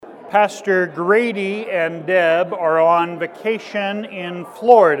Pastor Grady and Deb are on vacation in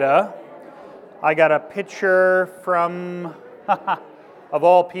Florida. I got a picture from, of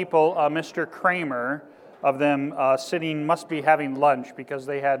all people, Mr. Kramer, of them sitting, must be having lunch because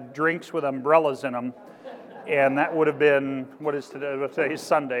they had drinks with umbrellas in them. And that would have been, what is today? Today's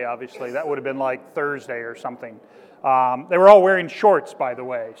Sunday, obviously. That would have been like Thursday or something. They were all wearing shorts, by the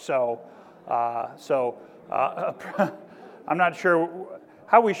way. So I'm not sure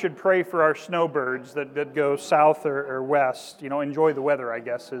how we should pray for our snowbirds that go south or west. You know, enjoy the weather, I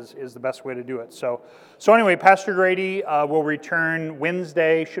guess, is the best way to do it. So anyway, Pastor Grady will return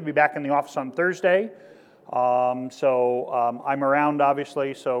Wednesday, should be back in the office on Thursday. I'm around,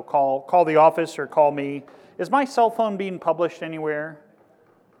 obviously, so call the office or call me. Is my cell phone being published anywhere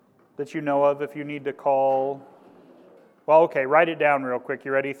that you know of if you need to call? Well, okay, write it down real quick.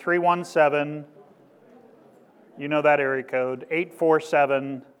 You ready? 317, you know that area code,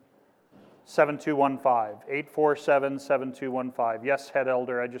 847-7215. 847-7215. Yes, head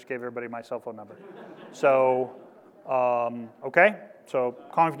elder, I just gave everybody my cell phone number. So, okay, so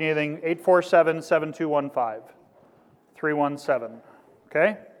call me if you need anything, 847-7215. 317,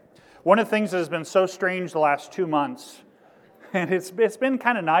 okay? One of the things that has been so strange the last 2 months, and it's been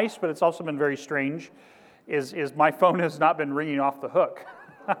kind of nice, but it's also been very strange, is my phone has not been ringing off the hook.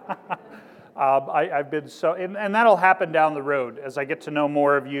 I've been so, and that'll happen down the road as I get to know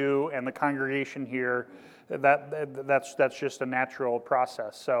more of you and the congregation here. That's just a natural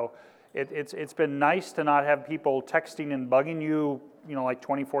process. So it's been nice to not have people texting and bugging you, like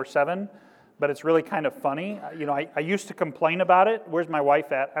 24/7. But it's really kind of funny. I used to complain about it. Where's my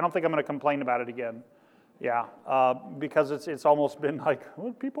wife at? I don't think I'm going to complain about it again. Yeah, because it's almost been like,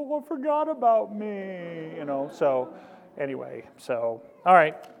 well, people have forgot about me, So anyway, all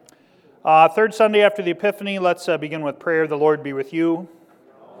right. Third Sunday after the Epiphany, let's begin with prayer. The Lord be with you.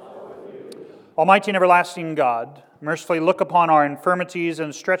 Almighty and everlasting God, mercifully look upon our infirmities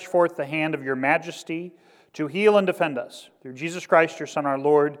and stretch forth the hand of your majesty to heal and defend us. Through Jesus Christ, your Son, our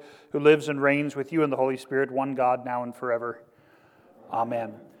Lord, who lives and reigns with you in the Holy Spirit, one God, now and forever.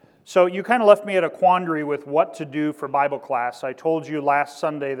 Amen. So you kind of left me at a quandary with what to do for Bible class. I told you last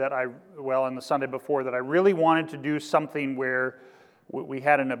Sunday and the Sunday before, that I really wanted to do something where we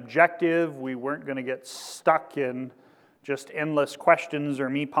had an objective. We weren't going to get stuck in just endless questions or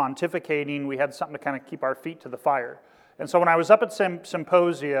me pontificating. We had something to kind of keep our feet to the fire. And so when I was up at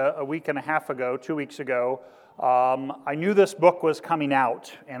Symposia a week and a half ago, 2 weeks ago, I knew this book was coming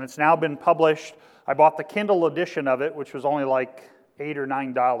out, and it's now been published. I bought the Kindle edition of it, which was only like $8 or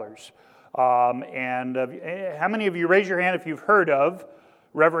 $9. How many of you, raise your hand if you've heard of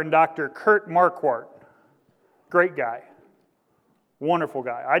Reverend Dr. Kurt Marquardt? Great guy. Wonderful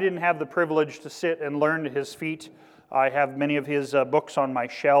guy. I didn't have the privilege to sit and learn at his feet. I have many of his books on my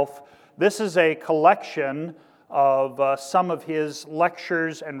shelf. This is a collection of some of his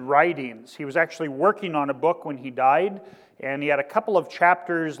lectures and writings. He was actually working on a book when he died, and he had a couple of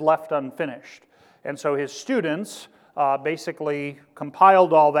chapters left unfinished. And so his students basically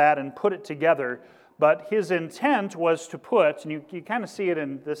compiled all that and put it together. But his intent was to put, and you kind of see it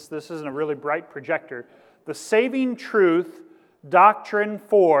in this isn't a really bright projector, the saving truth doctrine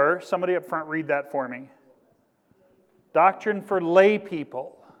for, somebody up front read that for me, doctrine for lay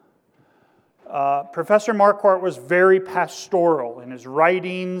people. Professor Marquardt was very pastoral in his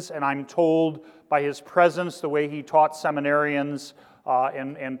writings, and I'm told by his presence, the way he taught seminarians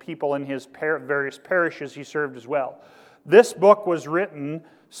and people in his various parishes he served as well. This book was written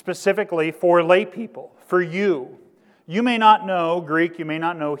specifically for lay people, for you. You may not know Greek, you may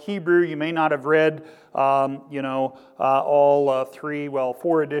not know Hebrew, you may not have read all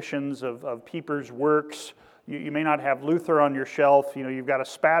 4 editions of Pieper's works. You may not have Luther on your shelf. You've got a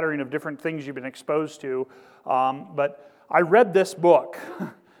spattering of different things you've been exposed to. But I read this book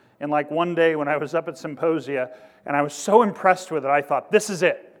in one day when I was up at Symposia, and I was so impressed with it, I thought, this is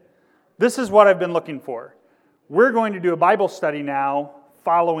it. This is what I've been looking for. We're going to do a Bible study now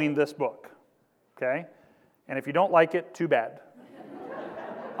following this book. Okay? And if you don't like it, too bad.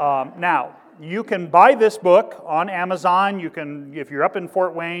 Now, you can buy this book on Amazon. You can, if you're up in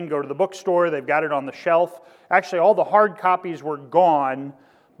Fort Wayne, go to the bookstore. They've got it on the shelf. Actually, all the hard copies were gone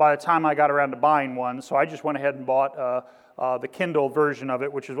by the time I got around to buying one, so I just went ahead and bought the Kindle version of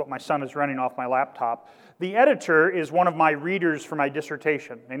it, which is what my son is running off my laptop. The editor is one of my readers for my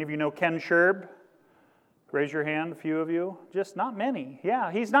dissertation. Any of you know Ken Scherb? Raise your hand, a few of you. Just not many. Yeah,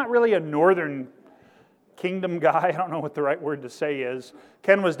 he's not really a Northern Kingdom guy. I don't know what the right word to say is.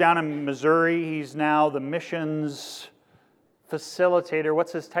 Ken was down in Missouri. He's now the missions facilitator.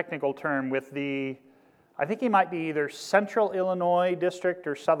 What's his technical term with the I think he might be either Central Illinois District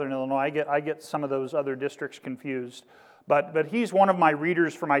or Southern Illinois. I get some of those other districts confused. But he's one of my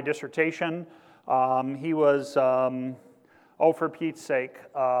readers for my dissertation. He was, for Pete's sake,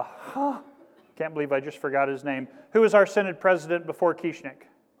 can't believe I just forgot his name. Who was our Synod president before Kieschnick?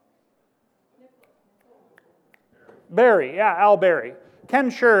 Barry, yeah, Al Barry.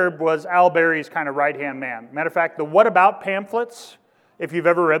 Ken Scherb was Al Barry's kind of right-hand man. Matter of fact, the What About pamphlets, if you've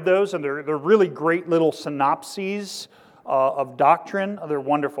ever read those, and they're really great little synopses of doctrine. They're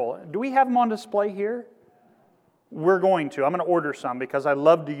wonderful. Do we have them on display here? We're going to. I'm going to order some because I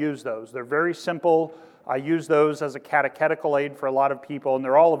love to use those. They're very simple. I use those as a catechetical aid for a lot of people, and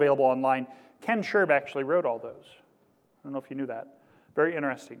they're all available online. Ken Scherb actually wrote all those. I don't know if you knew that. Very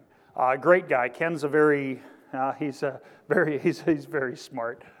interesting. Great guy. Ken's he's very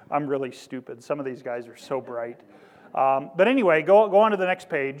smart. I'm really stupid. Some of these guys are so bright. But anyway, go on to the next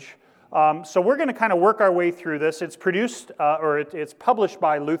page. So we're going to kind of work our way through this. It's produced, it's published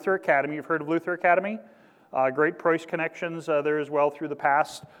by Luther Academy. You've heard of Luther Academy? Great Preuss connections there as well through the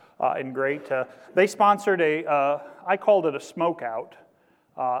past, and great. They sponsored I called it a smoke out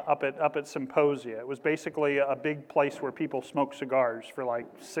up at Symposia. It was basically a big place where people smoke cigars for like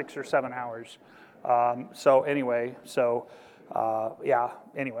 6 or 7 hours. Anyway,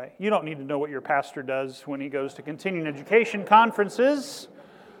 you don't need to know what your pastor does when he goes to continuing education conferences.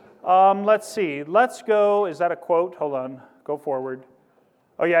 Let's see. Let's go. Is that a quote? Hold on. Go forward.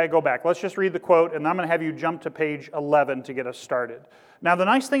 Oh, yeah, go back. Let's just read the quote, and I'm going to have you jump to page 11 to get us started. Now, the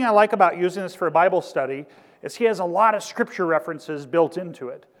nice thing I like about using this for a Bible study is he has a lot of scripture references built into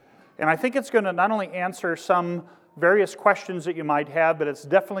it. And I think it's going to not only answer some various questions that you might have, but it's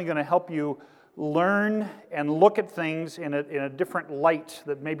definitely going to help you learn and look at things in a different light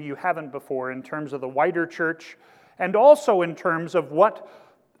that maybe you haven't before in terms of the wider church, and also in terms of what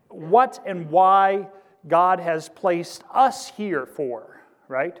and why God has placed us here for.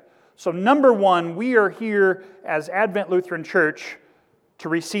 Right? So number one, we are here as Advent Lutheran Church to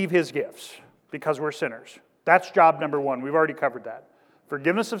receive His gifts because we're sinners. That's job number one. We've already covered that.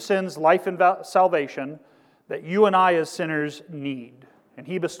 Forgiveness of sins, life and salvation that you and I as sinners need. And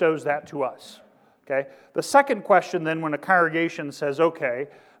He bestows that to us. Okay? The second question then when a congregation says, okay,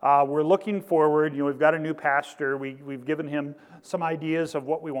 we're looking forward, we've got a new pastor, we've given him some ideas of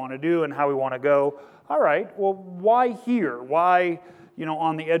what we want to do and how we want to go. All right, well, why here? Why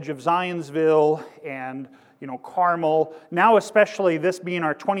on the edge of Zionsville and, Carmel. Now, especially this being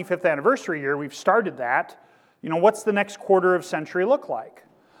our 25th anniversary year, we've started that. What's the next quarter of century look like?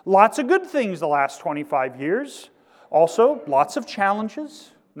 Lots of good things the last 25 years. Also, lots of challenges.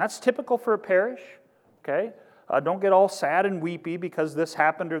 And that's typical for a parish. Okay? Don't get all sad and weepy because this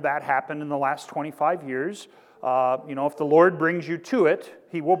happened or that happened in the last 25 years. If the Lord brings you to it,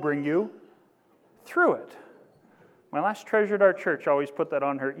 He will bring you through it. My last treasurer at our church always put that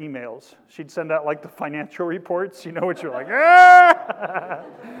on her emails. She'd send out like the financial reports, what you're like, ah!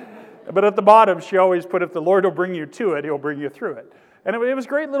 But at the bottom, she always put, if the Lord will bring you to it, He'll bring you through it. And it was a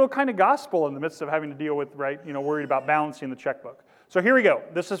great little kind of gospel in the midst of having to deal with, worried about balancing the checkbook. So here we go.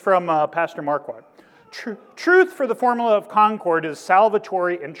 This is from Pastor Marquardt. Truth for the formula of Concord is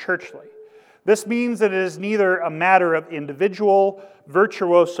salvatory and churchly. This means that it is neither a matter of individual,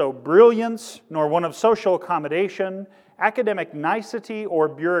 virtuoso brilliance, nor one of social accommodation, academic nicety, or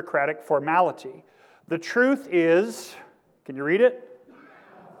bureaucratic formality. The truth is, can you read it?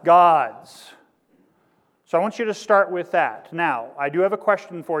 God's. So I want you to start with that. Now, I do have a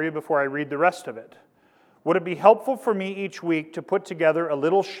question for you before I read the rest of it. Would it be helpful for me each week to put together a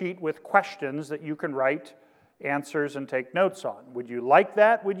little sheet with questions that you can write answers and take notes on? Would you like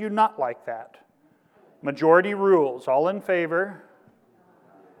that? Would you not like that? Majority rules. All in favor?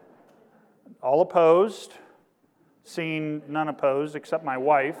 All opposed? Seeing none opposed except my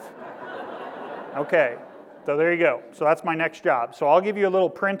wife. Okay, so there you go. So that's my next job. So I'll give you a little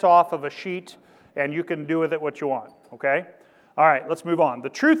print off of a sheet and you can do with it what you want. Okay? All right, let's move on. The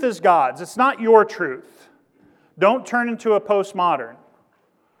truth is God's. It's not your truth. Don't turn into a postmodern.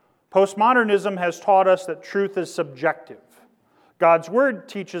 Postmodernism has taught us that truth is subjective. God's Word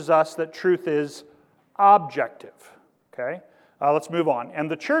teaches us that truth is objective. Okay? Let's move on. And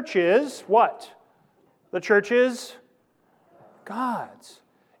the church is what? The church is God's.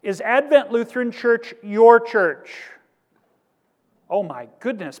 Is Advent Lutheran Church your church? Oh my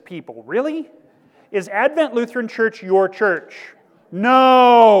goodness, people. Really? Is Advent Lutheran Church your church?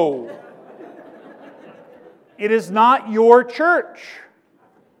 No! It is not your church.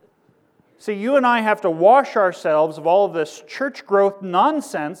 See, you and I have to wash ourselves of all of this church growth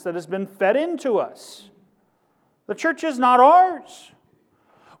nonsense that has been fed into us. The church is not ours.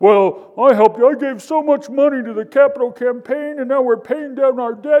 well, I helped you. I gave so much money to the capital campaign, and now we're paying down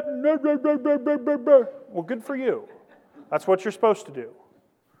our debt. And blah, blah, blah, blah, blah, blah, blah. Well, good for you. That's what you're supposed to do.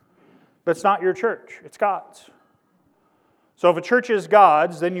 But it's not your church. It's God's. So if a church is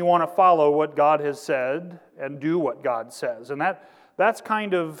God's, then you want to follow what God has said and do what God says. And that's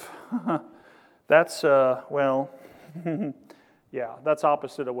kind of, that's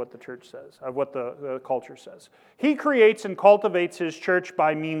opposite of what the church says, of what the culture says. He creates and cultivates His church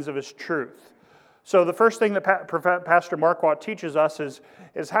by means of His truth. So the first thing that Pastor Marquardt teaches us is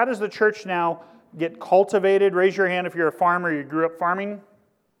how does the church now get cultivated? Raise your hand if you're a farmer, you grew up farming.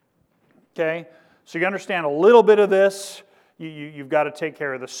 Okay, so you understand a little bit of this. You've got to take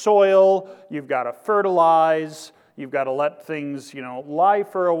care of the soil. You've got to fertilize. You've got to let things, lie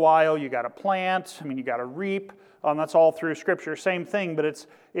for a while. You've got to plant. You've got to reap. That's all through Scripture. Same thing, but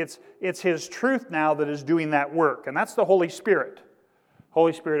it's His truth now that is doing that work. And that's the Holy Spirit.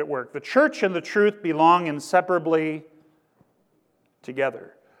 Holy Spirit at work. The church and the truth belong inseparably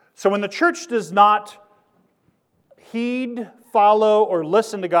together. So when the church does not heed, follow, or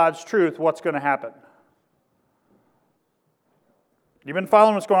listen to God's truth, what's going to happen? You've been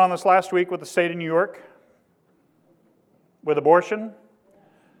following what's going on this last week with the state of New York? With abortion?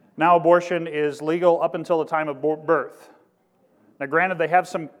 Now abortion is legal up until the time of birth. Now granted, they have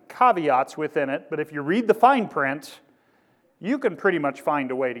some caveats within it, but if you read the fine print, you can pretty much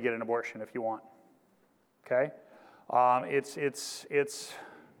find a way to get an abortion if you want. Okay? It's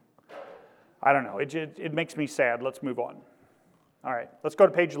I don't know. It makes me sad. Let's move on. All right, let's go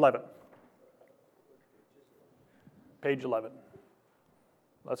to page 11. Page 11.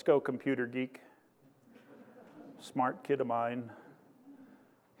 Let's go, computer geek. Smart kid of mine.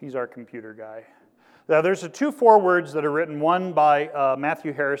 He's our computer guy. Now, there's 2 forewords that are written, one by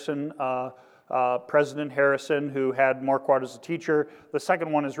Matthew Harrison, President Harrison, who had Marquardt as a teacher. The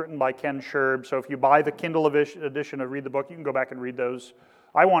second one is written by Ken Sherb. So if you buy the Kindle edition of Read the Book, you can go back and read those.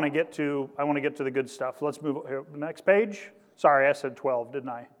 I want to get to the good stuff. Let's move here. Next page. Sorry, I said 12, didn't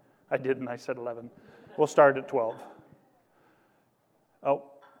I? I didn't. I said 11. We'll start at 12. Oh,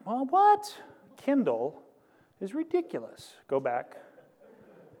 well, what? Kindle is ridiculous. Go back.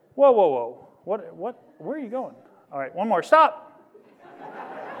 Whoa. What? Where are you going? All right, one more. Stop.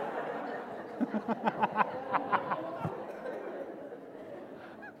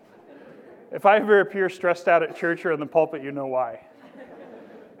 If I ever appear stressed out at church or in the pulpit, you know why.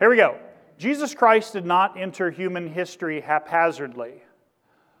 Here we go. Jesus Christ did not enter human history haphazardly.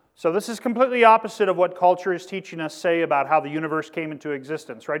 So this is completely opposite of what culture is teaching us, say, about how the universe came into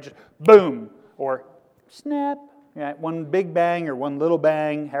existence, right? Just boom, or snap, one big bang or one little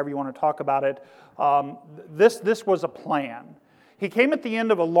bang, however you want to talk about it. This was a plan. He came at the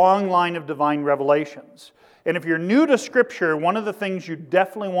end of a long line of divine revelations. And if you're new to Scripture, one of the things you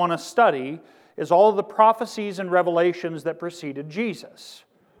definitely want to study is all of the prophecies and revelations that preceded Jesus.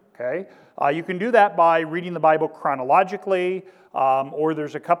 Okay? You can do that by reading the Bible chronologically, or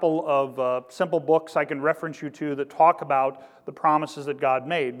there's a couple of simple books I can reference you to that talk about the promises that God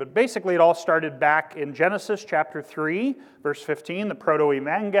made. But basically it all started back in Genesis chapter 3, verse 15, the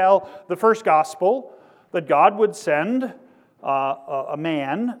proto-evangel, the first gospel, that God would send a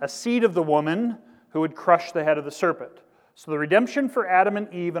man, a seed of the woman, who would crush the head of the serpent. So the redemption for Adam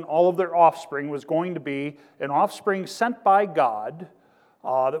and Eve and all of their offspring was going to be an offspring sent by God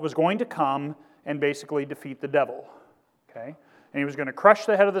that was going to come and basically defeat the devil. Okay? And he was going to crush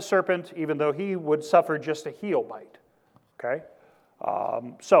the head of the serpent, even though he would suffer just a heel bite. Okay?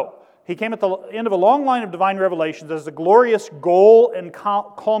 So he came at the end of a long line of divine revelations as the glorious goal and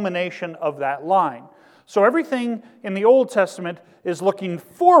culmination of that line. So everything in the Old Testament is looking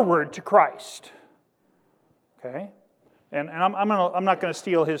forward to Christ. Okay? And I'm not going to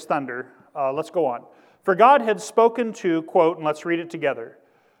steal his thunder. Let's go on. For God had spoken to, quote, and let's read it together,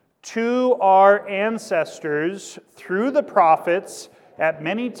 to our ancestors through the prophets at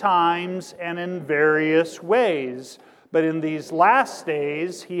many times and in various ways. But in these last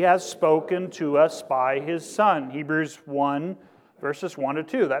days, he has spoken to us by his Son. Hebrews 1, verses 1 to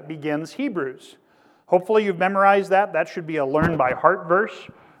 2. That begins Hebrews. Hopefully you've memorized that. That should be a learn by heart verse.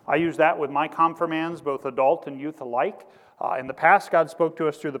 I use that with my confirmands, both adult and youth alike. In the past, God spoke to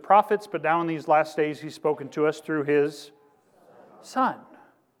us through the prophets, but now in these last days, he's spoken to us through his Son.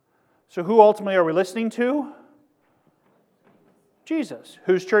 So who ultimately are we listening to? Jesus.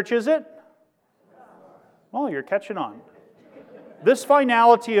 Whose church is it? Oh, you're catching on. This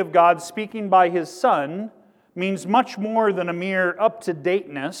finality of God speaking by his Son means much more than a mere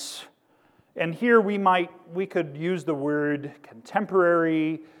up-to-dateness. And here we could use the word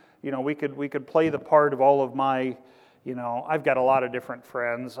contemporary. We could play the part of all of my I've got a lot of different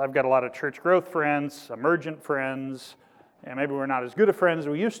friends. I've got a lot of church growth friends, emergent friends, and maybe we're not as good of friends as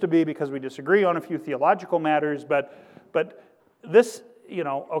we used to be because we disagree on a few theological matters, but this,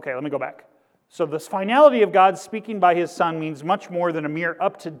 okay, let me go back. So this finality of God speaking by His Son means much more than a mere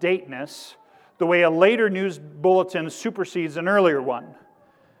up-to-dateness, the way a later news bulletin supersedes an earlier one.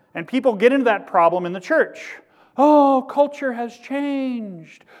 And people get into that problem in the church. Oh, culture has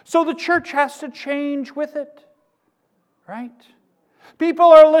changed, so the church has to change with it. Right? People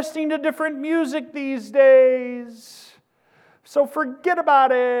are listening to different music these days. So forget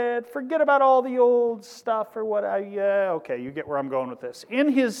about it. Forget about all the old stuff or what okay, you get where I'm going with this. In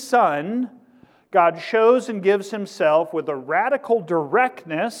His Son, God shows and gives Himself with a radical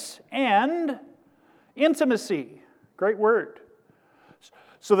directness and intimacy. Great word.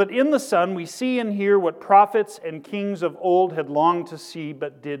 So that in the Son we see and hear what prophets and kings of old had longed to see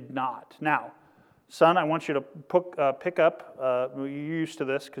but did not. Now, Son, I want you to pick up, you're used to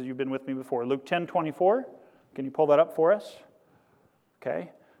this because you've been with me before, Luke 10:24. Can you pull that up for us?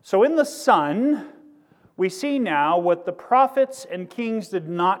 Okay. So in the Son, we see now what the prophets and kings did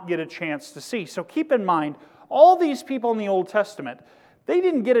not get a chance to see. So keep in mind, all these people in the Old Testament, they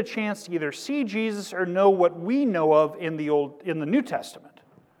didn't get a chance to either see Jesus or know what we know of in the New Testament.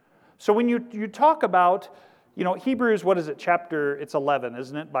 So when you talk about, Hebrews, what is it, it's 11,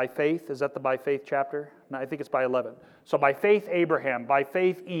 isn't it, by faith? Is that the by faith chapter? No, I think it's by 11. So by faith Abraham, by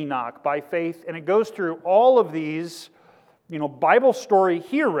faith Enoch, by faith, and it goes through all of these, Bible story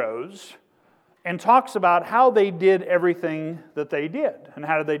heroes and talks about how they did everything that they did. And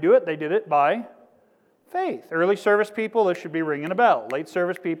how did they do it? They did it by faith. Early service people, this should be ringing a bell. Late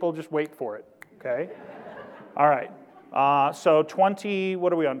service people, just wait for it, okay? All right. So 20,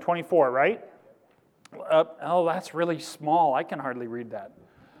 what are we on? 24, right? That's really small. I can hardly read that.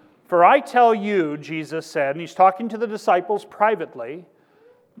 For I tell you, Jesus said, and He's talking to the disciples privately,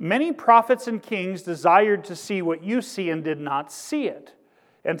 many prophets and kings desired to see what you see and did not see it,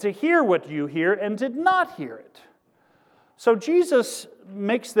 and to hear what you hear and did not hear it. So Jesus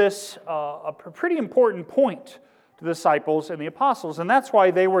makes this a pretty important point to the disciples and the apostles, and that's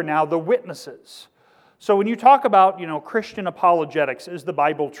why they were now the witnesses. So when you talk about, Christian apologetics, is the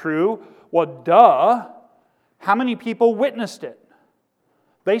Bible true? Well, duh. How many people witnessed it?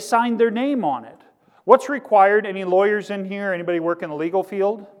 They signed their name on it. What's required? Any lawyers in here? Anybody work in the legal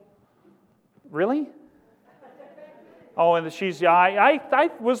field? Really? Oh, and I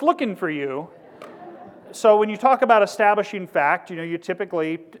was looking for you. So when you talk about establishing fact, you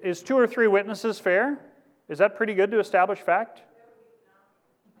typically, is 2 or 3 witnesses fair? Is that pretty good to establish fact?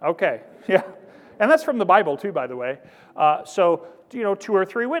 Okay, yeah. And that's from the Bible too, by the way. So 2 or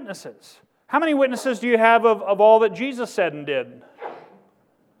 3 witnesses. How many witnesses do you have of all that Jesus said and did?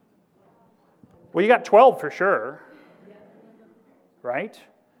 Well, you got 12 for sure, right?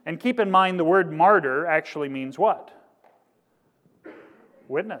 And keep in mind the word martyr actually means what?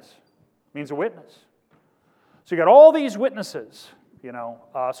 Witness. It means a witness. So you got all these witnesses,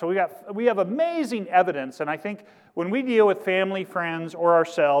 So we have amazing evidence, and I think when we deal with family, friends, or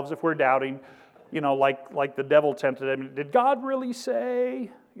ourselves, if we're doubting, like the devil tempted him, did God really say?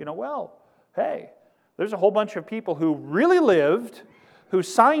 Well, hey, there's a whole bunch of people who really lived, who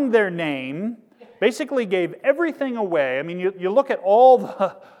signed their name, basically gave everything away. I mean, you look at all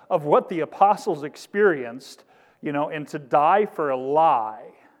of what the apostles experienced, and to die for a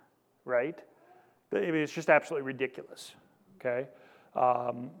lie, right? It's just absolutely ridiculous, okay?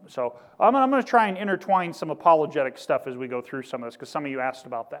 So I'm going to try and intertwine some apologetic stuff as we go through some of this, because some of you asked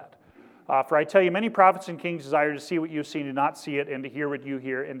about that. For I tell you, many prophets and kings desire to see what you've seen and did not see it, and to hear what you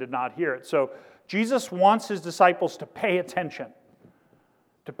hear and did not hear it. So Jesus wants His disciples to pay attention.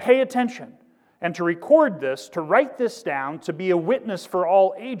 To pay attention. And to record this, to write this down, to be a witness for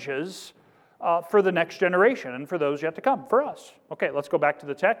all ages, for the next generation, and for those yet to come, for us. Okay, let's go back to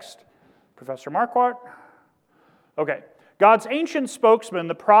the text. Professor Marquardt. Okay. God's ancient spokesmen,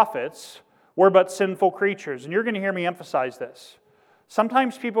 the prophets, were but sinful creatures. And you're going to hear me emphasize this.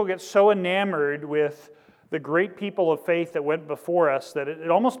 Sometimes people get so enamored with the great people of faith that went before us that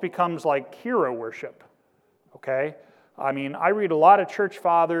it almost becomes like hero worship. Okay? I mean, I read a lot of church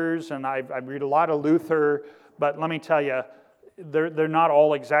fathers and I read a lot of Luther, but let me tell you, they're not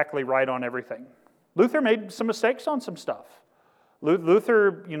all exactly right on everything. Luther made some mistakes on some stuff.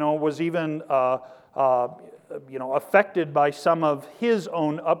 Luther, was even affected by some of his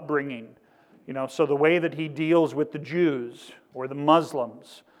own upbringing. So the way that he deals with the Jews or the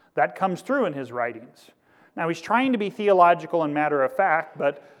Muslims, that comes through in his writings. Now, he's trying to be theological and matter of fact,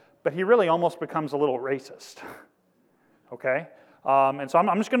 but he really almost becomes a little racist. Okay? And so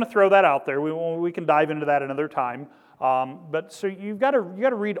I'm just going to throw that out there. We can dive into that another time. But so you've got to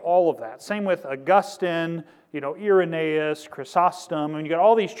read all of that. Same with Augustine, Irenaeus, Chrysostom. And you got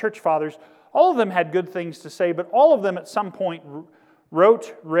all these church fathers. All of them had good things to say, but all of them at some point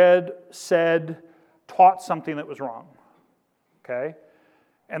wrote, read, said, taught something that was wrong. Okay?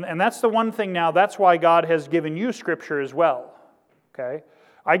 And that's the one thing now, that's why God has given you Scripture as well. Okay?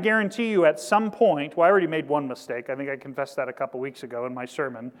 I guarantee you at some point, I already made one mistake. I think I confessed that a couple weeks ago in my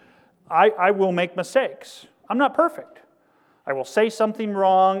sermon. I will make mistakes. I'm not perfect. I will say something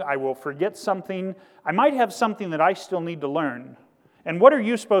wrong. I will forget something. I might have something that I still need to learn. And what are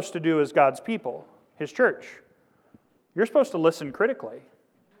you supposed to do as God's people, His church? You're supposed to listen critically.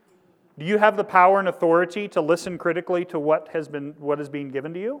 Do you have the power and authority to listen critically to what is being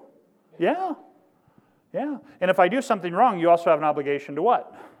given to you? Yeah. Yeah. And if I do something wrong, you also have an obligation to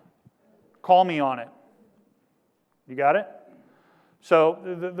what? Call me on it. You got it? So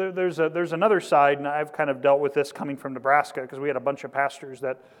there's another side, and I've kind of dealt with this coming from Nebraska, because we had a bunch of pastors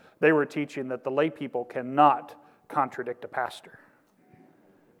that they were teaching that the lay people cannot contradict a pastor.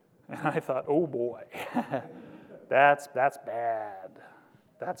 And I thought, oh boy, that's bad.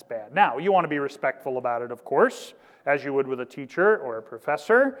 That's bad. Now, you want to be respectful about it, of course, as you would with a teacher or a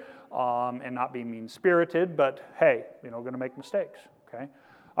professor, and not be mean-spirited, but hey, going to make mistakes, okay?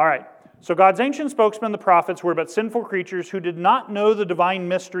 All right, so God's ancient spokesmen, the prophets, were but sinful creatures who did not know the divine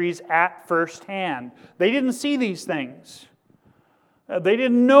mysteries at first hand. They didn't see these things. They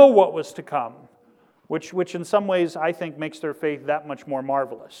didn't know what was to come, which in some ways I think makes their faith that much more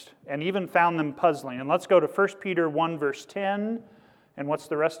marvelous, and even found them puzzling. And let's go to 1 Peter 1, verse 10. And what's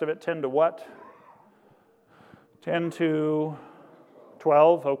the rest of it? 10 to what? 10 to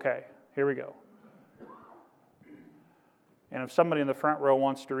 12? Okay, here we go. And if somebody in the front row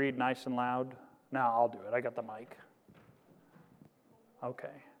wants to read nice and loud, no, I'll do it. I got the mic. Okay.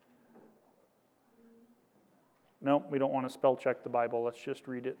 No, we don't want to spell check the Bible. Let's just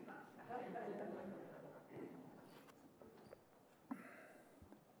read it.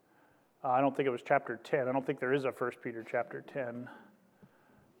 I don't think it was chapter 10. I don't think there is a 1 Peter chapter 10.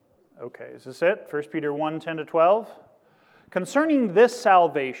 Okay, is this it? 1 Peter 1, 10 to 12. Concerning this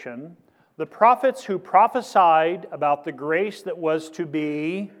salvation, the prophets who prophesied about the grace that was to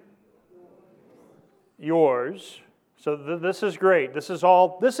be yours. So this is great. This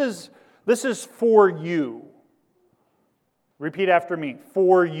is for you. Repeat after me.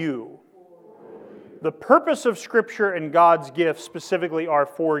 For you. The purpose of Scripture and God's gifts specifically are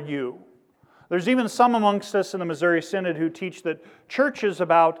for you. There's even some amongst us in the Missouri Synod who teach that church is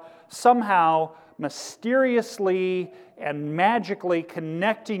about somehow mysteriously and magically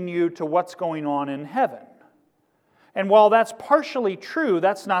connecting you to what's going on in heaven. And while that's partially true,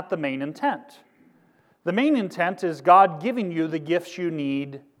 that's not the main intent. The main intent is God giving you the gifts you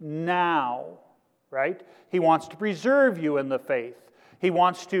need now, right? He wants to preserve you in the faith. He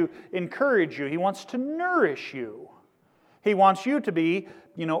wants to encourage you. He wants to nourish you. He wants you to be,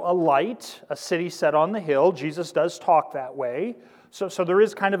 a light, a city set on the hill. Jesus does talk that way. So there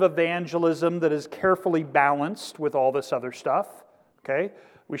is kind of evangelism that is carefully balanced with all this other stuff. Okay?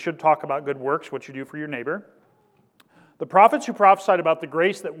 We should talk about good works, what you do for your neighbor. The prophets who prophesied about the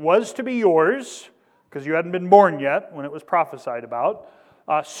grace that was to be yours, because you hadn't been born yet when it was prophesied about,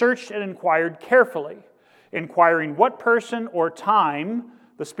 searched and inquired carefully, inquiring what person or time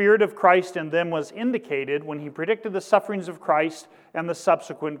the Spirit of Christ in them was indicated when He predicted the sufferings of Christ and the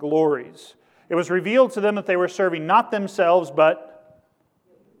subsequent glories. It was revealed to them that they were serving not themselves, but...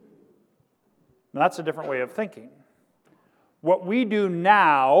 Now, that's a different way of thinking. What we do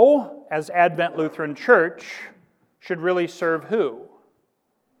now as Advent Lutheran Church should really serve who?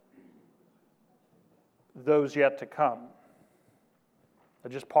 Those yet to come. So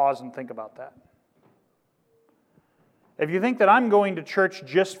just pause and think about that. If you think that I'm going to church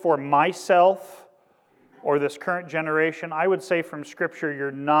just for myself or this current generation, I would say from Scripture you're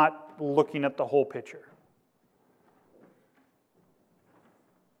not looking at the whole picture.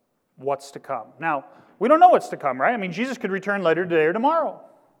 What's to come? Now, we don't know what's to come, right? I mean, Jesus could return later today or tomorrow,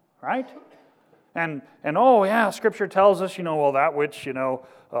 right? And oh yeah, Scripture tells us, that which,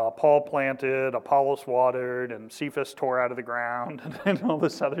 Paul planted, Apollos watered, and Cephas tore out of the ground, and all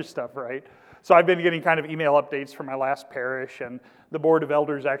this other stuff, right? So I've been getting kind of email updates from my last parish, and the Board of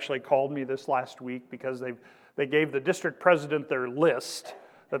Elders actually called me this last week because they gave the district president their list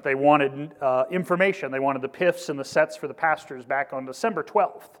that they wanted information. They wanted the PIFs and the sets for the pastors back on December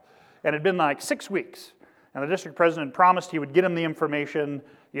 12th. And it had been like 6 weeks. And the district president promised he would get them the information,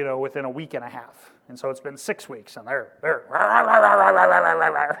 within a week and a half. And so it's been 6 weeks, and they're I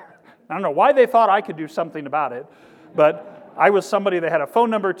don't know why they thought I could do something about it, but I was somebody that had a phone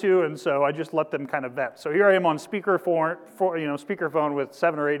number too, and so I just let them kind of vent. So here I am on speakerphone with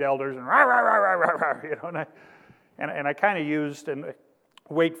 7 or 8 elders, and rah, rah, rah, rah, rah, rah, and I kind of used, and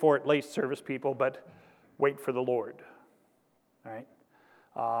wait for it, late service people, but wait for the Lord, all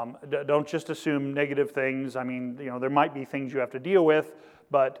right? Don't just assume negative things. I mean, there might be things you have to deal with,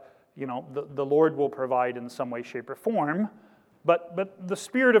 but, the Lord will provide in some way, shape, or form. But the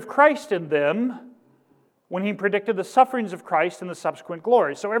Spirit of Christ in them, when he predicted the sufferings of Christ and the subsequent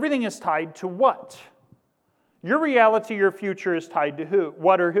glory. So everything is tied to what? Your reality, your future is tied to who?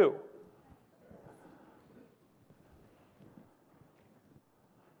 What or who?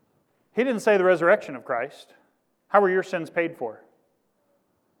 He didn't say the resurrection of Christ. How were your sins paid for?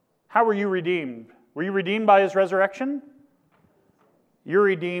 How were you redeemed? Were you redeemed by his resurrection? You're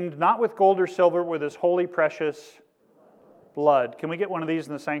redeemed not with gold or silver, but with his holy, precious blood. Can we get one of these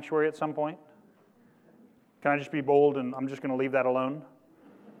in the sanctuary at some point? Can I just be bold and I'm just going to leave that alone?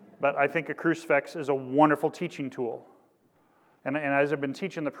 But I think a crucifix is a wonderful teaching tool. And as I've been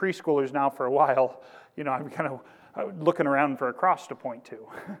teaching the preschoolers now for a while, I'm kind of looking around for a cross to point to.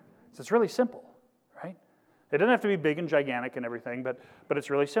 So it's really simple, right? It doesn't have to be big and gigantic and everything, but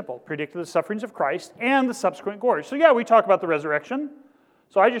it's really simple. Predicted the sufferings of Christ and the subsequent glory. So yeah, we talk about the resurrection.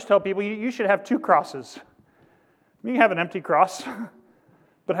 So I just tell people you should have 2 crosses. You can have an empty cross,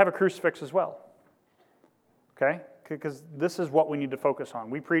 but have a crucifix as well. Okay? Because this is what we need to focus on.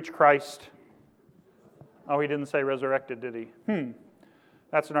 We preach Christ. Oh, he didn't say resurrected, did he?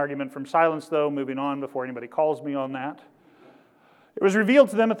 That's an argument from silence, though. Moving on before anybody calls me on that. It was revealed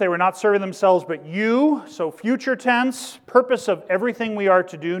to them that they were not serving themselves, but you. So future tense, purpose of everything we are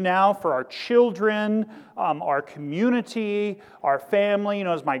to do now for our children, our community, our family.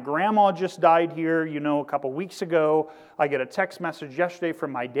 As my grandma just died here, a couple weeks ago, I get a text message yesterday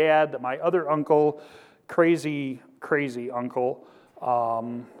from my dad that my other uncle, crazy uncle,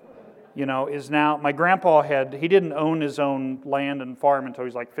 is now, my grandpa he didn't own his own land and farm until he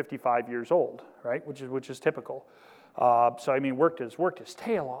was like 55 years old, right? Which is typical. Worked his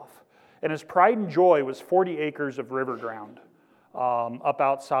tail off. And his pride and joy was 40 acres of river ground up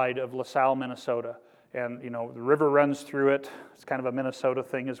outside of LaSalle, Minnesota. And, the river runs through it. It's kind of a Minnesota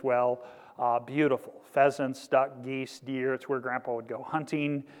thing as well. Beautiful. Pheasants, duck, geese, deer. It's where Grandpa would go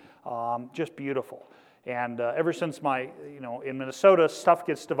hunting. Just beautiful. And ever since in Minnesota, stuff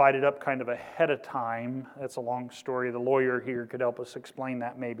gets divided up kind of ahead of time. That's a long story. The lawyer here could help us explain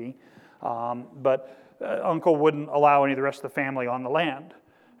that maybe. But Uncle wouldn't allow any of the rest of the family on the land.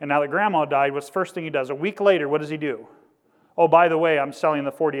 And now that Grandma died, what's the first thing he does? A week later, what does he do? Oh, by the way, I'm selling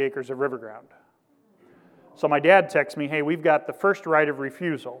the 40 acres of river ground. So my dad texts me, hey, we've got the first right of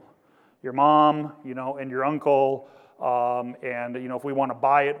refusal. Your mom, and your uncle, and if we want to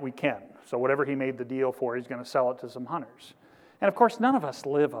buy it, we can. So whatever he made the deal for, he's going to sell it to some hunters. And of course, none of us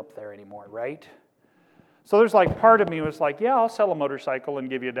live up there anymore, right? So there's part of me was like, yeah, I'll sell a motorcycle and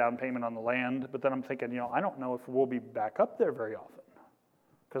give you a down payment on the land. But then I'm thinking, I don't know if we'll be back up there very often.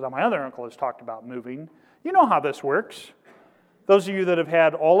 Because my other uncle has talked about moving. You know how this works. Those of you that have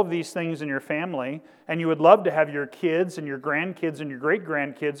had all of these things in your family, and you would love to have your kids and your grandkids and your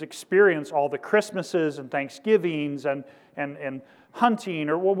great-grandkids experience all the Christmases and Thanksgivings and hunting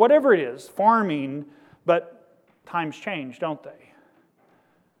or whatever it is, farming, but times change, don't they?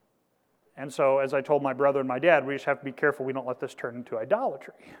 And so, as I told my brother and my dad, we just have to be careful we don't let this turn into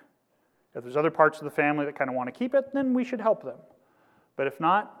idolatry. If there's other parts of the family that kind of want to keep it, then we should help them. But if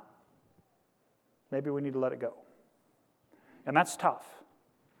not, maybe we need to let it go. And that's tough.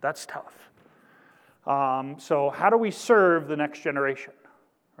 That's tough. So how do we serve the next generation,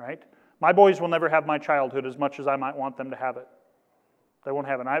 right? My boys will never have my childhood as much as I might want them to have it. They won't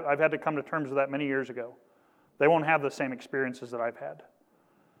have it. I've had to come to terms with that many years ago. They won't have the same experiences that I've had.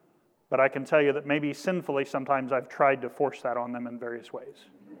 But I can tell you that maybe sinfully sometimes I've tried to force that on them in various ways.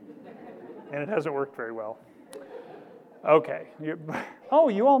 And it hasn't worked very well. Okay.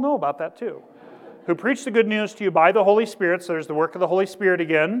 You all know about that too. Who preach the good news to you by the Holy Spirit. So there's the work of the Holy Spirit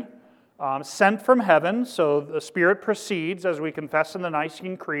again. Sent from heaven. So the Spirit proceeds as we confess in the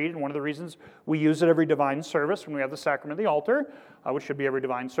Nicene Creed. And one of the reasons we use it every divine service when we have the sacrament of the altar, which should be every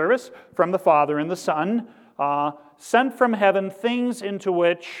divine service, from the Father and the Son. Sent from heaven, things into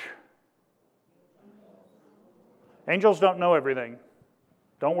which angels don't know everything.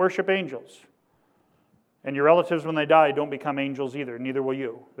 Don't worship angels. And your relatives, when they die, don't become angels either. Neither will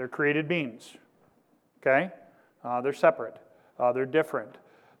you. They're created beings. Okay? They're separate. They're different.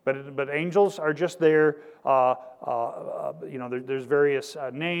 But angels are just there. There's various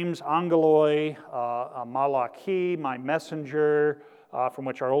names. Angeloi, Malachi, my messenger, from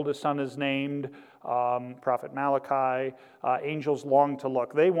which our oldest son is named, Prophet Malachi. Angels long to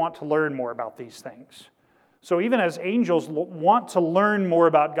look. They want to learn more about these things. So even as angels want to learn more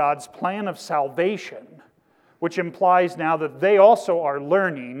about God's plan of salvation, which implies now that they also are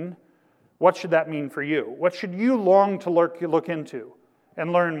learning, what should that mean for you? What should you long to look into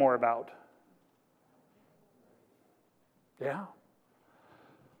and learn more about? Yeah.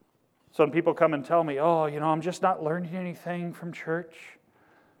 Some people come and tell me, I'm just not learning anything from church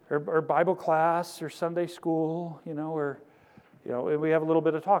or Bible class or Sunday school, we have a little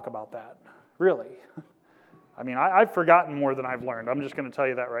bit of talk about that. Really. I mean, I've forgotten more than I've learned. I'm just going to tell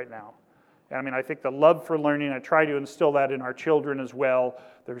you that right now. I mean, I think the love for learning, I try to instill that in our children as well.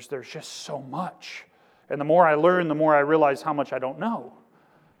 There's just so much. And the more I learn, the more I realize how much I don't know.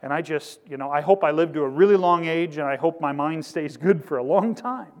 And I just, I hope I live to a really long age, and I hope my mind stays good for a long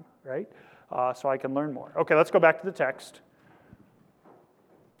time, right? So I can learn more. Okay, let's go back to the text.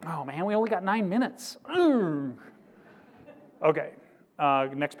 Oh, man, we only got 9 minutes. Okay,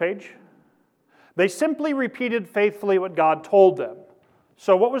 next page. They simply repeated faithfully what God told them.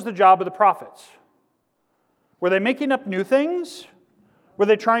 So what was the job of the prophets? Were they making up new things? Were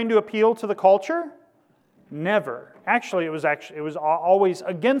they trying to appeal to the culture? Never. Actually, it was always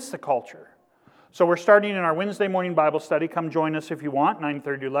against the culture. So we're starting in our Wednesday morning Bible study. Come join us if you want,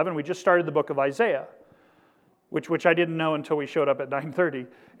 9:30 to 11. We just started the book of Isaiah, which I didn't know until we showed up at 9:30,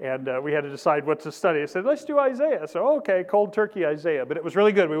 and we had to decide what to study. I said, let's do Isaiah. So, okay, cold turkey Isaiah. But it was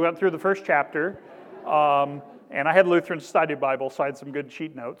really good. We went through the first chapter, and I had Lutheran Study Bible, so I had some good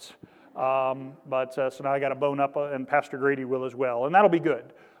sheet notes. So now I got to bone up, and Pastor Grady will as well, and that'll be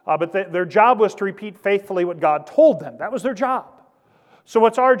good. But their job was to repeat faithfully what God told them. That was their job. So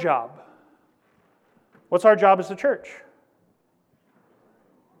what's our job? What's our job as a church?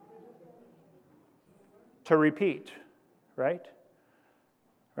 To repeat, right?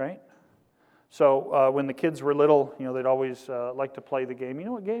 Right? So when the kids were little, they'd always like to play the game. You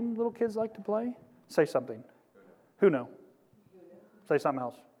know what game little kids like to play? Say something. Who know? Say something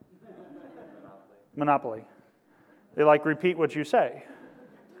else. Monopoly. They repeat what you say,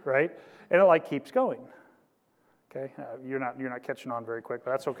 right? And it keeps going. Okay, you're not catching on very quick,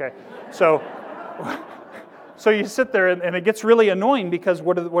 but that's okay. So you sit there and it gets really annoying because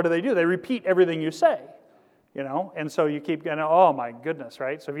what do they do? They repeat everything you say, and so you keep going, oh my goodness,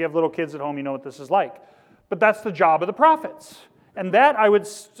 right? So if you have little kids at home, you know what this is like. But that's the job of the prophets. And that, I would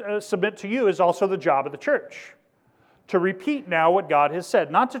submit to you, is also the job of the church. To repeat now what God has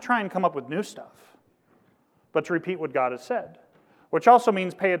said. Not to try and come up with new stuff, but to repeat what God has said. Which also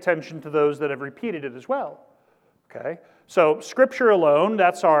means pay attention to those that have repeated it as well. Okay? So Scripture alone,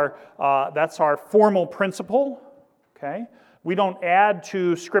 that's our formal principle. Okay? We don't add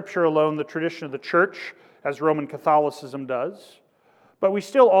to Scripture alone the tradition of the church, as Roman Catholicism does. But we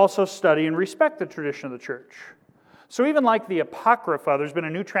still also study and respect the tradition of the church. So even like the Apocrypha, there's been a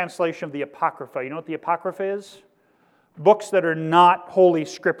new translation of the Apocrypha. You know what the Apocrypha is? Books that are not Holy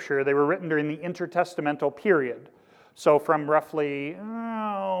Scripture. They were written during the intertestamental period. So from roughly,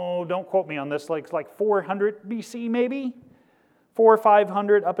 don't quote me on this, like 400 BC maybe? 400 or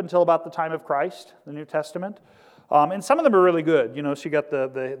 500 up until about the time of Christ, the New Testament. And some of them are really good. So you got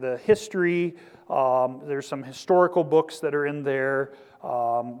the history. There's some historical books that are in there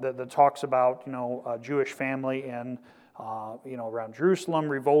that talks about, a Jewish family in, around Jerusalem,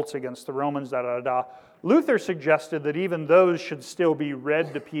 revolts against the Romans, Luther suggested that even those should still be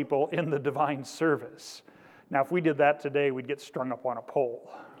read to people in the divine service. Now, if we did that today, we'd get strung up on a pole,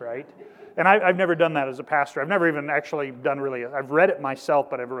 right? And I've never done that as a pastor. I've never even actually I've read it myself,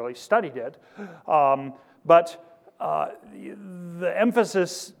 but I've really studied it. But the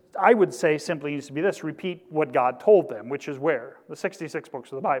emphasis, I would say, simply needs to be this: repeat what God told them, which is where? The 66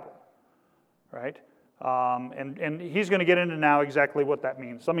 books of the Bible, right? And he's going to get into now exactly what that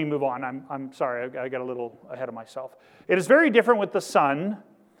means. Let me move on. I'm sorry, I got a little ahead of myself. It is very different with the Son,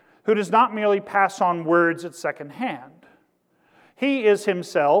 who does not merely pass on words at second hand. He is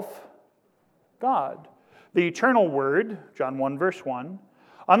himself God, the eternal Word, John 1, verse 1.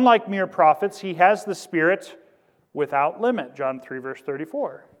 Unlike mere prophets, he has the Spirit without limit, John 3, verse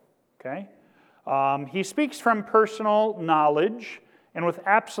 34. Okay? He speaks from personal knowledge and with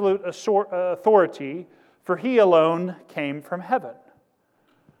absolute authority, for he alone came from heaven.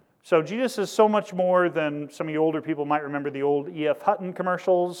 So Jesus is so much more than some of you older people might remember the old E.F. Hutton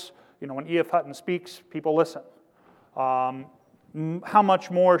commercials. When E.F. Hutton speaks, people listen. How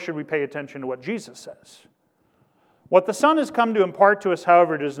much more should we pay attention to what Jesus says? What the Son has come to impart to us,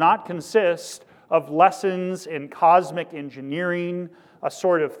 however, does not consist of lessons in cosmic engineering, a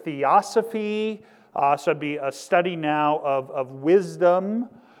sort of theosophy, So it'd be a study now of wisdom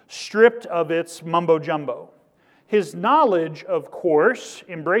stripped of its mumbo-jumbo. His knowledge, of course,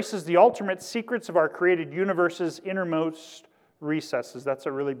 embraces the ultimate secrets of our created universe's innermost recesses. That's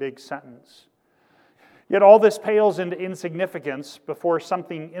a really big sentence. Yet all this pales into insignificance before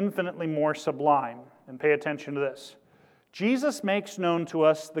something infinitely more sublime. And pay attention to this. Jesus makes known to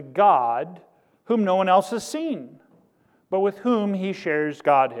us the God whom no one else has seen, but with whom he shares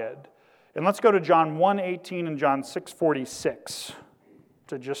Godhead. And let's go to John 1:18 and John 6:46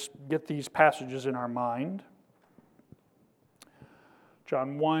 to just get these passages in our mind.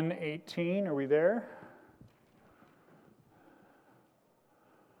 John 1:18, are we there?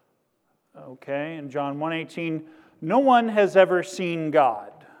 Okay, in John 1:18, no one has ever seen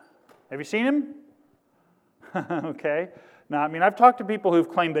God. Have you seen him? Okay. Now, I've talked to people who've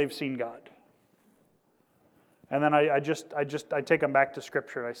claimed they've seen God. And then I take them back to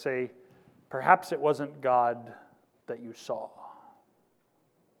Scripture and I say, perhaps it wasn't God that you saw.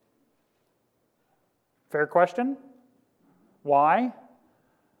 Fair question? Why?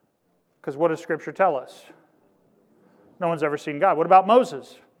 Because what does Scripture tell us? No one's ever seen God. What about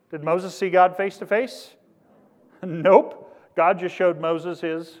Moses? Did Moses see God face to face? Nope. God just showed Moses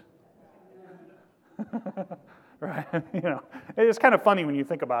his. Right? It's kind of funny when you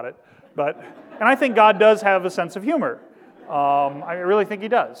think about it. And I think God does have a sense of humor. I really think he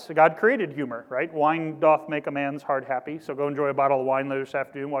does. God created humor, right? Wine doth make a man's heart happy. So go enjoy a bottle of wine later this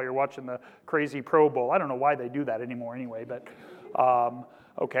afternoon while you're watching the crazy Pro Bowl. I don't know why they do that anymore anyway, but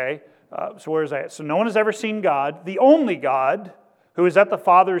okay. So where is that? So no one has ever seen God. The only God who is at the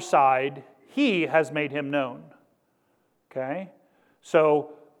Father's side, he has made him known. Okay?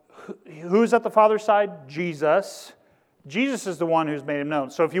 So who's at the Father's side? Jesus. Jesus is the one who's made him known.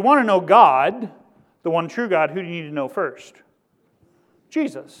 So if you want to know God, the one true God, who do you need to know first?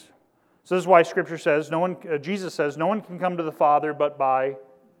 Jesus. So this is why Scripture says, Jesus says, no one can come to the Father but by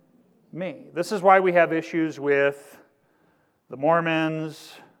me. This is why we have issues with the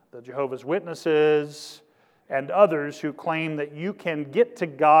Mormons, the Jehovah's Witnesses, and others who claim that you can get to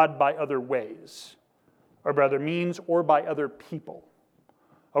God by other ways, or by other means, or by other people.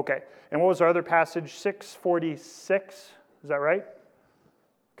 Okay, and what was our other passage? 6:46, is that right?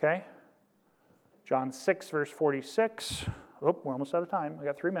 Okay. John 6, verse 46. Oh, we're almost out of time. I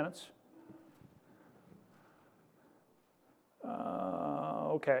got 3 minutes.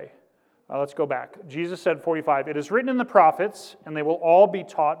 Okay. Let's go back. Jesus said, 45, it is written in the prophets, and they will all be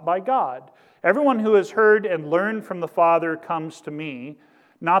taught by God. Everyone who has heard and learned from the Father comes to me.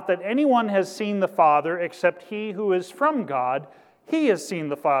 Not that anyone has seen the Father except he who is from God. He has seen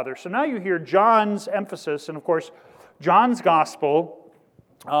the Father. So now you hear John's emphasis, and of course, John's gospel,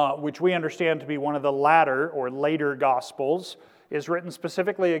 which we understand to be one of the latter or later gospels, is written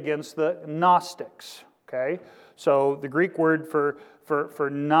specifically against the Gnostics. Okay? So the Greek word for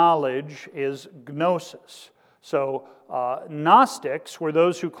knowledge is gnosis. So Gnostics were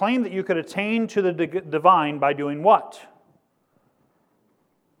those who claimed that you could attain to the divine by doing what?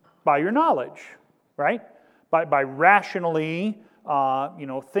 By your knowledge, right? By rationally,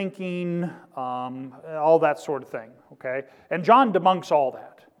 thinking, all that sort of thing, okay? And John debunks all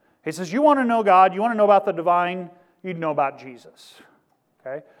that. He says, you want to know God, you want to know about the divine, you'd know about Jesus,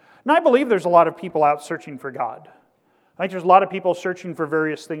 okay? And I believe there's a lot of people out searching for God. I think there's a lot of people searching for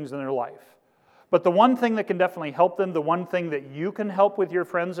various things in their life. But the one thing that can definitely help them, the one thing that you can help with your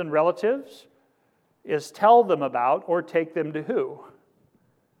friends and relatives, is tell them about or take them to who?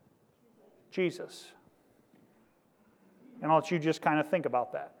 Jesus. And I'll let you just kind of think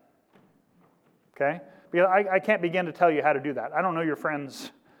about that. Okay? Because I can't begin to tell you how to do that. I don't know your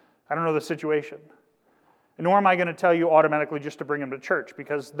friends. I don't know the situation. And nor am I going to tell you automatically just to bring them to church,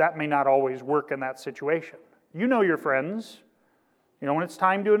 because that may not always work in that situation. You know your friends. When it's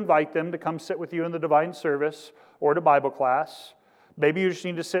time to invite them to come sit with you in the divine service or to Bible class, maybe you just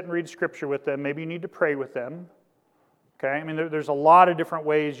need to sit and read Scripture with them. Maybe you need to pray with them. Okay? There's a lot of different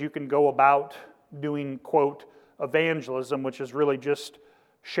ways you can go about doing, quote, evangelism, which is really just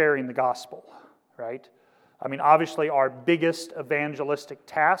sharing the gospel, right? Obviously our biggest evangelistic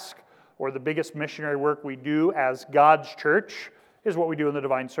task or the biggest missionary work we do as God's church is what we do in the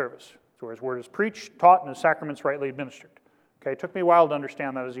divine service. So where His word is preached, taught, and His sacraments rightly administered. Okay, it took me a while to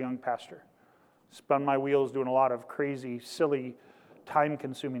understand that as a young pastor. Spun my wheels doing a lot of crazy, silly,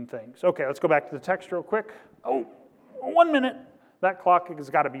 time-consuming things. Okay, let's go back to the text real quick. Oh, 1 minute. That clock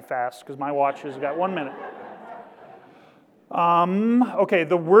has got to be fast because my watch has got 1 minute. Okay,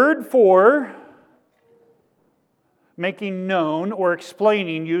 the word for making known or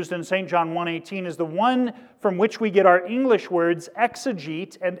explaining used in St. John 1:18 is the one from which we get our English words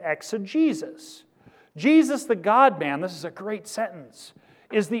exegete and exegesis. Jesus, the God-man, this is a great sentence,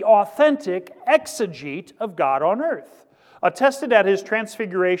 is the authentic exegete of God on earth, attested at his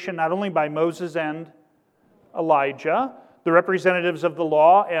transfiguration not only by Moses and Elijah, the representatives of the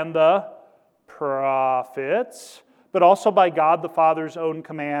law and the prophets, but also by God the Father's own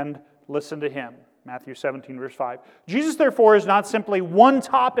command, listen to him. Matthew 17, verse 5. Jesus, therefore, is not simply one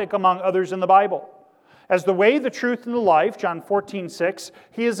topic among others in the Bible. As the way, the truth, and the life, John 14, 6,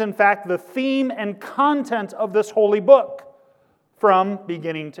 he is in fact the theme and content of this holy book from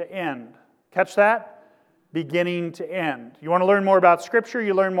beginning to end. Catch that? Beginning to end. You want to learn more about Scripture?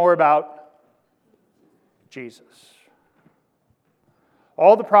 You learn more about Jesus.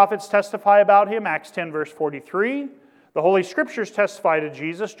 All the prophets testify about him, Acts 10, verse 43. The Holy Scriptures testify to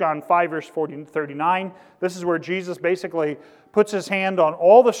Jesus, John 5, verse 39. This is where Jesus basically puts his hand on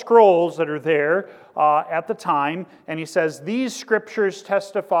all the scrolls that are there at the time, and he says, these Scriptures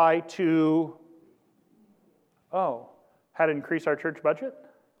testify to, how to increase our church budget?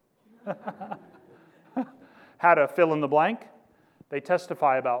 How to fill in the blank? They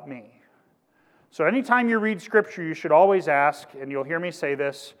testify about me. So anytime you read Scripture, you should always ask, and you'll hear me say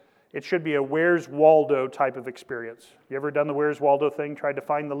this, it should be a Where's Waldo type of experience. You ever done the Where's Waldo thing? Tried to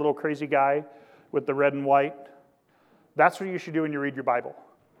find the little crazy guy with the red and white? That's what you should do when you read your Bible.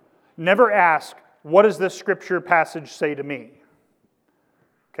 Never ask, what does this Scripture passage say to me?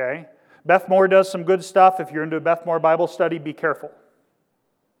 Okay? Beth Moore does some good stuff. If you're into a Beth Moore Bible study, be careful.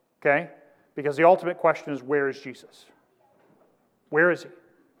 Okay? Because the ultimate question is, where is Jesus? Where is he?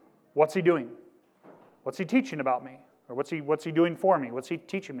 What's he doing? What's he teaching about me? Or what's he doing for me? What's he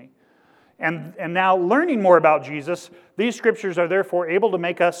teaching me? And now, learning more about Jesus, these Scriptures are therefore able to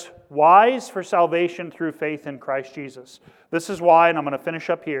make us wise for salvation through faith in Christ Jesus. This is why, and I'm going to finish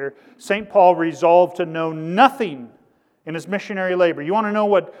up here, St. Paul resolved to know nothing in his missionary labor. You want to know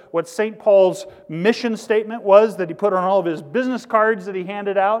what St. Paul's mission statement was that he put on all of his business cards that he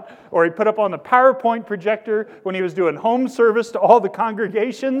handed out, or he put up on the PowerPoint projector when he was doing home service to all the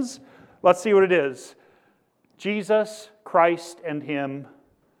congregations? Let's see what it is. Jesus, Christ, and him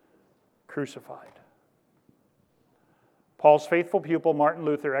crucified. Paul's faithful pupil, Martin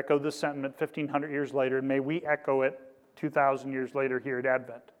Luther, echoed this sentiment 1,500 years later, and may we echo it 2,000 years later here at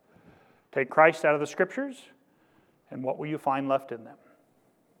Advent. Take Christ out of the Scriptures, and what will you find left in them?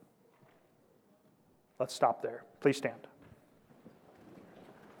 Let's stop there. Please stand.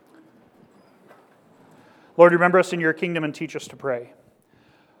 Lord, remember us in your kingdom and teach us to pray.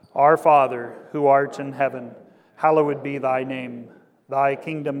 Our Father, who art in heaven, hallowed be thy name. Thy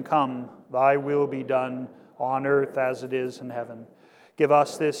kingdom come, thy will be done, on earth as it is in heaven. Give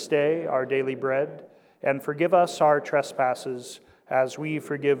us this day our daily bread, and forgive us our trespasses, as we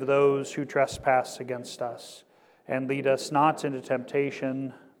forgive those who trespass against us. And lead us not into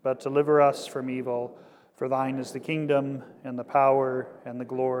temptation, but deliver us from evil. For thine is the kingdom, and the power, and the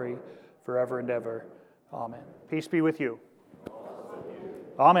glory, forever and ever. Amen. Peace be with you.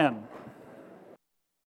 Amen.